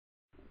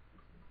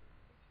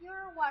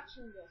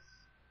watching this,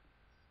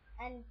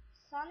 and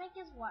Sonic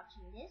is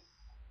watching this,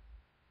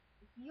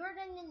 if you're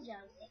the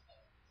ninjas,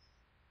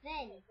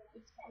 then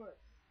it's good.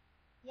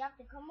 You have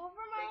to come over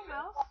my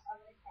house,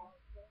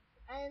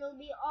 and it'll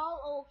be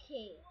all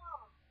okay.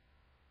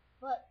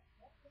 But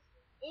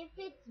if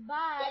it's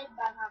bad,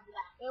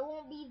 it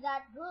won't be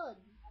that good.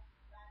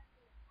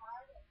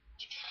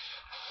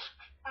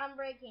 I'm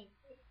breaking.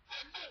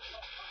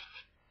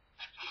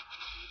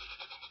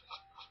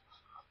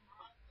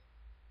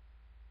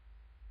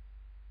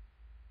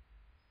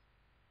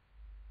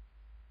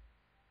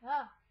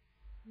 Ah,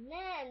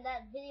 man,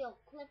 that video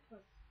clip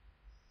was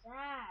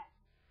sad.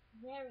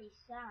 Very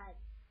sad.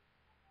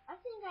 I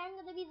think I'm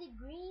gonna be the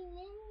Green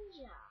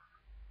Ninja.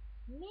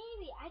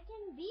 Maybe I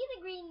can be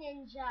the Green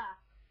Ninja.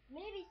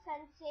 Maybe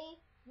Sensei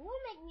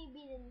will make me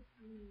be the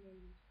Green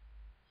Ninja.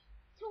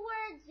 2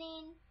 words,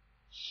 Zane.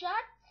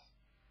 Shut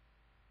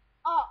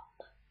up.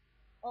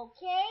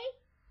 Okay?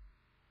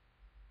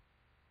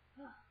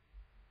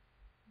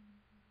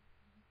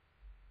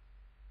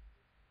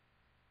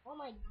 Oh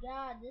my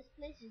god, this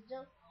place is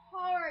just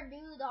horror,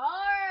 dude.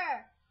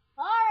 Horror!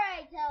 Horror,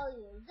 I tell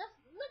you. Just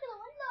look at the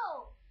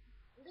window.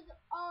 Look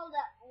at all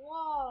that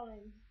wall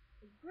and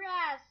the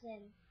grass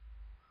and...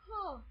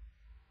 Huh.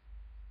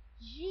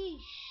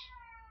 Jeesh.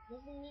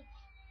 Doesn't it...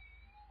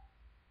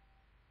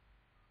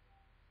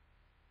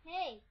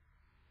 Hey,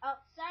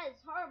 outside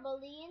is horrible,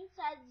 the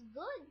inside is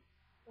good.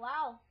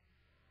 Wow.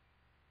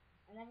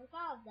 I never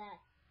thought of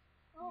that.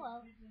 Oh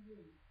well.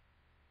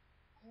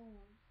 Oh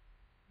well.